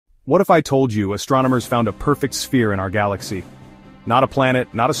What if I told you astronomers found a perfect sphere in our galaxy? Not a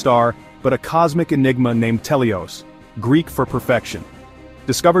planet, not a star, but a cosmic enigma named Teleios, Greek for perfection.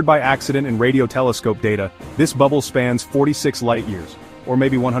 Discovered by accident in radio telescope data, this bubble spans 46 light-years, or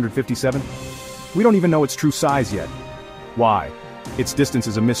maybe 157? We don't even know its true size yet. Why? Its distance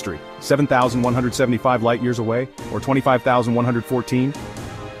is a mystery, 7,175 light-years away, or 25,114?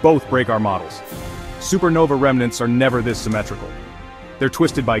 Both break our models. Supernova remnants are never this symmetrical. They're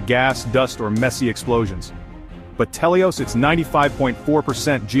twisted by gas, dust, or messy explosions. But Teleios, it's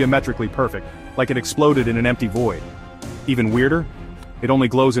 95.4% geometrically perfect, like it exploded in an empty void. Even weirder? It only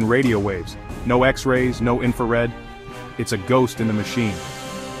glows in radio waves. No X-rays, no infrared. It's a ghost in the machine.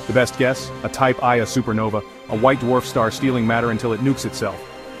 The best guess? A Type Ia supernova, a white dwarf star stealing matter until it nukes itself.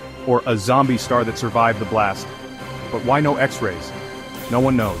 Or a zombie star that survived the blast. But why no X-rays? No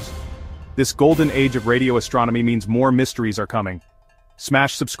one knows. This golden age of radio astronomy means more mysteries are coming.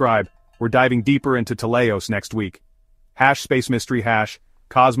 Smash subscribe, we're diving deeper into Teleios next week. #Space Mystery #,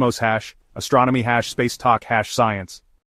 Cosmos #, Astronomy #, Space Talk #, Science.